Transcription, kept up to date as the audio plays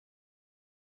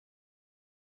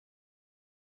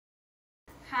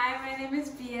Hi, my name is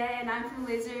Bia and I'm from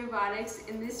Laser Robotics.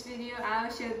 In this video, I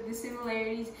will show the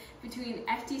similarities between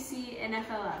FTC and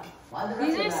FLL.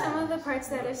 These are some of the parts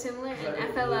that are similar in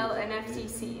FLL and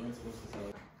FTC.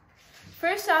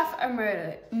 First off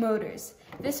are motors.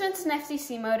 This one's an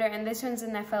FTC motor and this one's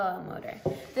an FLL motor.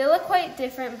 They look quite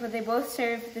different, but they both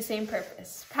serve the same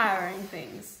purpose, powering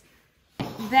things.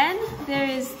 Then there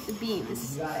is the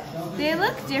beams. They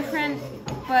look different,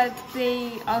 but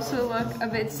they also look a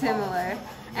bit similar,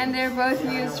 and they're both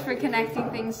used for connecting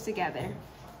things together.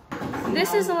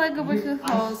 This is a Lego brick with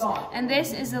holes, and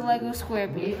this is a Lego square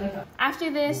beam. After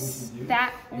this,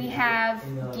 we have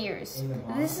gears.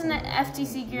 This is an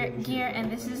FTC gear,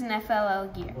 and this is an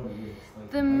FLL gear.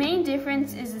 The main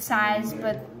difference is the size,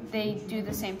 but they do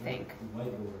the same thing.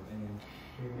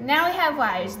 Now we have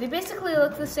wires. They basically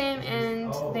look the same,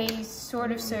 and they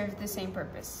sort of serve the same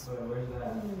purpose.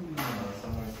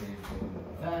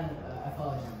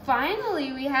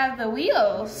 Finally, we have the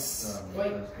wheels.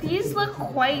 These look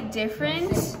quite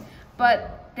different,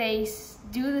 but they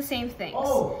do the same things.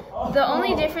 The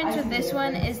only difference with this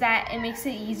one is that it makes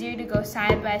it easier to go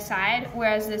side by side,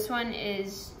 whereas this one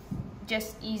is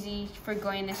just easy for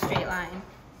going in a straight line.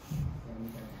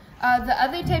 The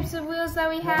other types of wheels that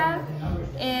we have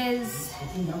is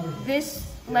this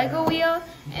Lego wheel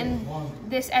and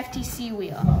this FTC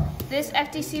wheel. This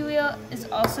FTC wheel is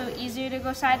also easier to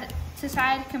go side to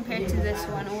side compared to this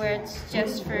one, where it's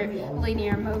just for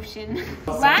linear motion.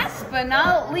 Last but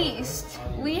not least,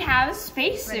 we have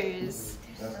spacers.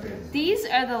 These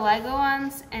are the Lego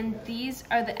ones and these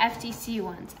are the FTC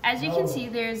ones. As you can see,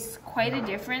 there's quite a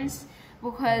difference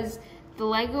because the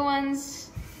Lego ones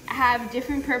have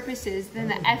different purposes than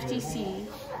the FTC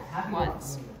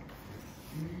ones.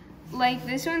 Like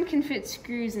this one can fit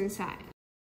screws inside.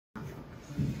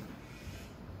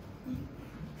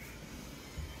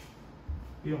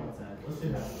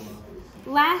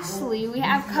 Lastly, we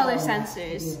have color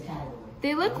sensors.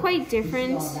 They look quite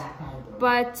different,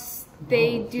 but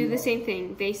they do the same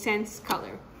thing. They sense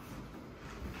color.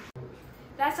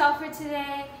 That's all for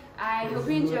today. I hope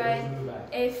you enjoyed.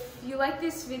 If you like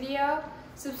this video,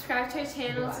 subscribe to our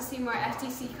channel to see more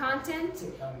FTC content,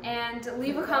 and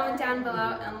leave a comment down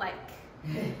below and like.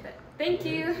 Thank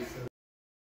you.